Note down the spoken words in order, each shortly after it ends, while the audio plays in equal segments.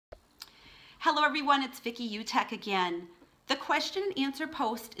Hello everyone, it's Vicki UTech again. The question and answer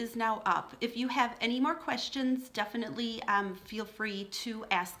post is now up. If you have any more questions, definitely feel free to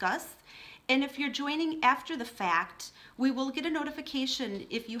ask us. And if you're joining after the fact, we will get a notification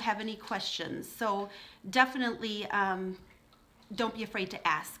if you have any questions. So definitely don't be afraid to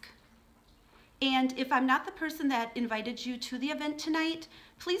ask. And if I'm not the person that invited you to the event tonight,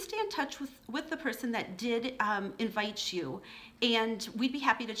 please stay in touch with the person that did invite you. And we'd be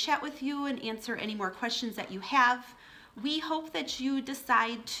happy to chat with you and answer any more questions that you have. We hope that you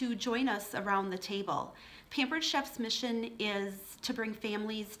decide to join us around the table. Pampered Chef's mission is to bring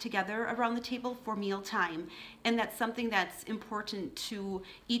families together around the table for mealtime. And that's something that's important to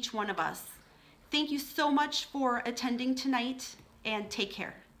each one of us. Thank you so much for attending tonight, and take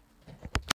care.